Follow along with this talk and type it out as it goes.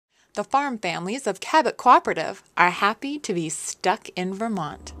the farm families of Cabot Cooperative are happy to be stuck in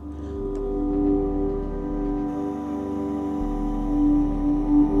Vermont.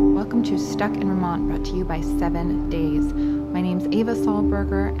 Welcome to Stuck in Vermont, brought to you by 7 Days. My name's Ava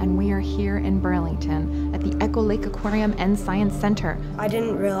Sahlberger, and we are here in Burlington at the Echo Lake Aquarium and Science Center. I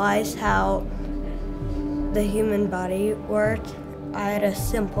didn't realize how the human body worked. I had a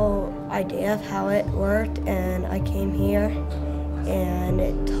simple idea of how it worked, and I came here, and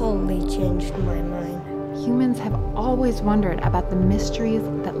it totally changed my mind. Humans have always wondered about the mysteries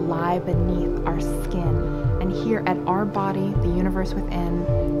that lie beneath our skin. And here at Our Body, the Universe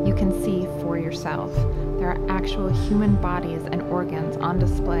Within, you can see for yourself. There are actual human bodies and organs on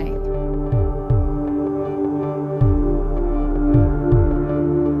display.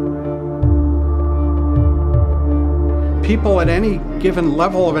 People at any given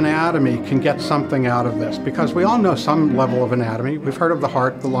level of anatomy can get something out of this, because we all know some level of anatomy. We've heard of the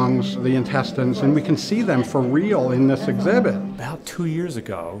heart, the lungs, the intestines, and we can see them for real in this exhibit. About 2 years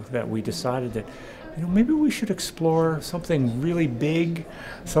ago that we decided that maybe we should explore something really big,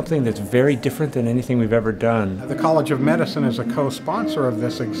 something that's very different than anything we've ever done. The College of Medicine is a co-sponsor of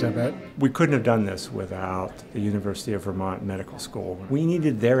this exhibit. We couldn't have done this without the University of Vermont Medical School. We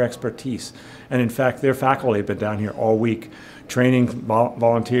needed their expertise. And in fact, their faculty have been down here all week, training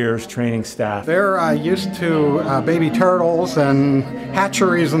volunteers, training staff. They're used to baby turtles and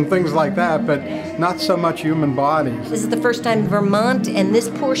hatcheries and things like that, but not so much human bodies. This is the first time Vermont and this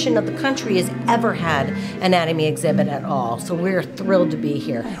portion of the country has ever had anatomy exhibit at all, so we're thrilled to be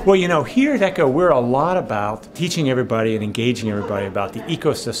here. Well, here at Echo, we're a lot about teaching everybody and engaging everybody about the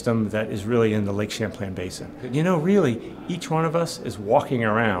ecosystem that is really in the Lake Champlain Basin. Really, each one of us is walking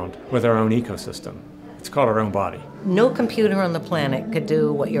around with our own ecosystem. It's called our own body. No computer on the planet could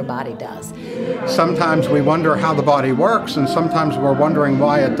do what your body does. Sometimes we wonder how the body works, and sometimes we're wondering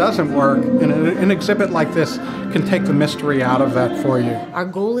why it doesn't work. And an exhibit like this can take the mystery out of that for you. Our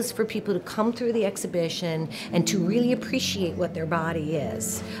goal is for people to come through the exhibition and to really appreciate what their body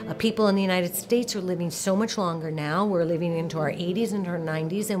is. People in the United States are living so much longer now. We're living into our 80s and our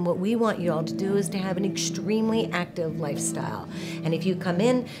 90s, and what we want you all to do is to have an extremely active lifestyle. And if you come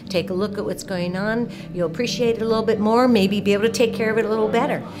in, take a look at what's going on, you'll appreciate it a little bit more, maybe be able to take care of it a little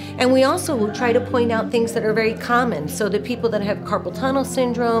better. And we also will try to point out things that are very common, so that people that have carpal tunnel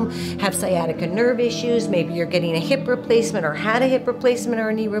syndrome, have sciatica nerve issues, maybe you're getting a hip replacement or had a hip replacement or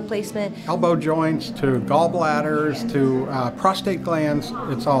a knee replacement. Elbow joints to gallbladders to prostate glands,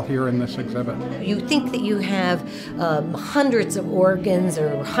 it's all here in this exhibit. You think that you have hundreds of organs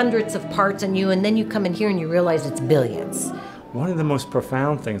or hundreds of parts in you, and then you come in here and you realize it's billions. One of the most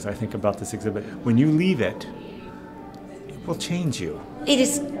profound things I think about this exhibit, when you leave it, it will change you. It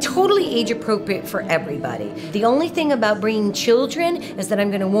is totally age appropriate for everybody. The only thing about bringing children is that I'm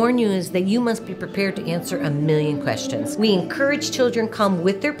going to warn you is that you must be prepared to answer a million questions. We encourage children come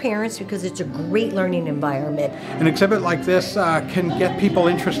with their parents because it's a great learning environment. An exhibit like this can get people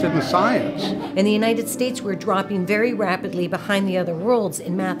interested in science. In the United States, we're dropping very rapidly behind the other worlds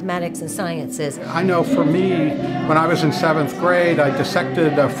in mathematics and sciences. I know for me, when I was in 7th grade, I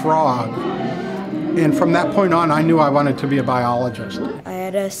dissected a frog. And from that point on, I knew I wanted to be a biologist. I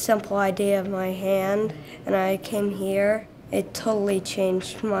had a simple idea of my hand, and I came here. It totally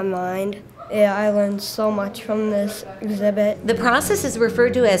changed my mind. Yeah, I learned so much from this exhibit. The process is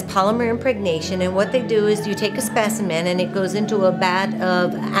referred to as polymer impregnation, and what they do is you take a specimen and it goes into a vat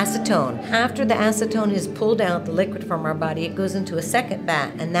of acetone. After the acetone is pulled out, the liquid from our body, it goes into a second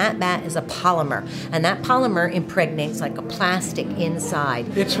vat, and that vat is a polymer. And that polymer impregnates like a plastic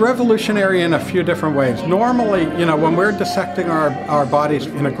inside. It's revolutionary in a few different ways. Normally, when we're dissecting our bodies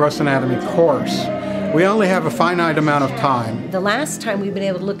in a gross anatomy course, we only have a finite amount of time. The last time we've been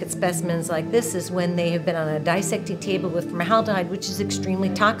able to look at specimens like this is when they have been on a dissecting table with formaldehyde, which is extremely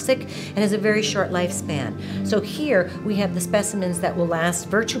toxic and has a very short lifespan. So here we have the specimens that will last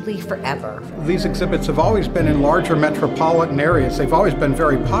virtually forever. These exhibits have always been in larger metropolitan areas. They've always been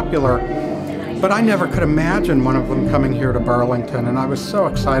very popular. But I never could imagine one of them coming here to Burlington, and I was so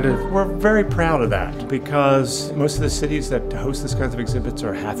excited. We're very proud of that, because most of the cities that host this kinds of exhibits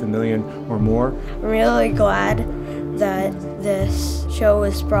are 500,000 or more. I'm really glad that this show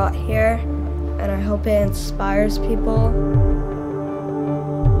was brought here, and I hope it inspires people.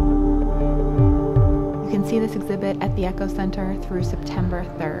 You can see this exhibit at the Echo Center through September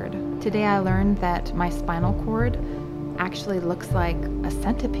 3rd. Today I learned that my spinal cord actually looks like a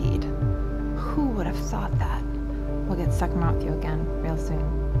centipede. Who would have thought that? We'll get Stuck in Vermont with you again real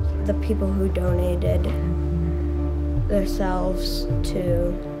soon. The people who donated themselves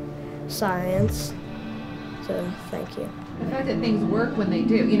to science, so thank you. The fact that things work when they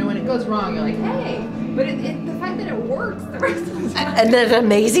do. You know, when it goes wrong, you're like, hey, but the fact that it works the rest of the time. And that's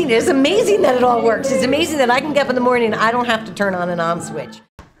amazing. It's amazing that it all works. It's amazing that I can get up in the morning and I don't have to turn on an on switch.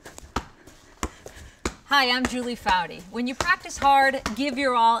 Hi, I'm Julie Foudy. When you practice hard, give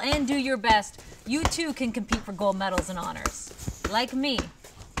your all, and do your best, you too can compete for gold medals and honors. Like me.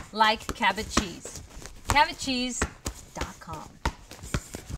 Like Cabot Cheese. CabotCheese.com.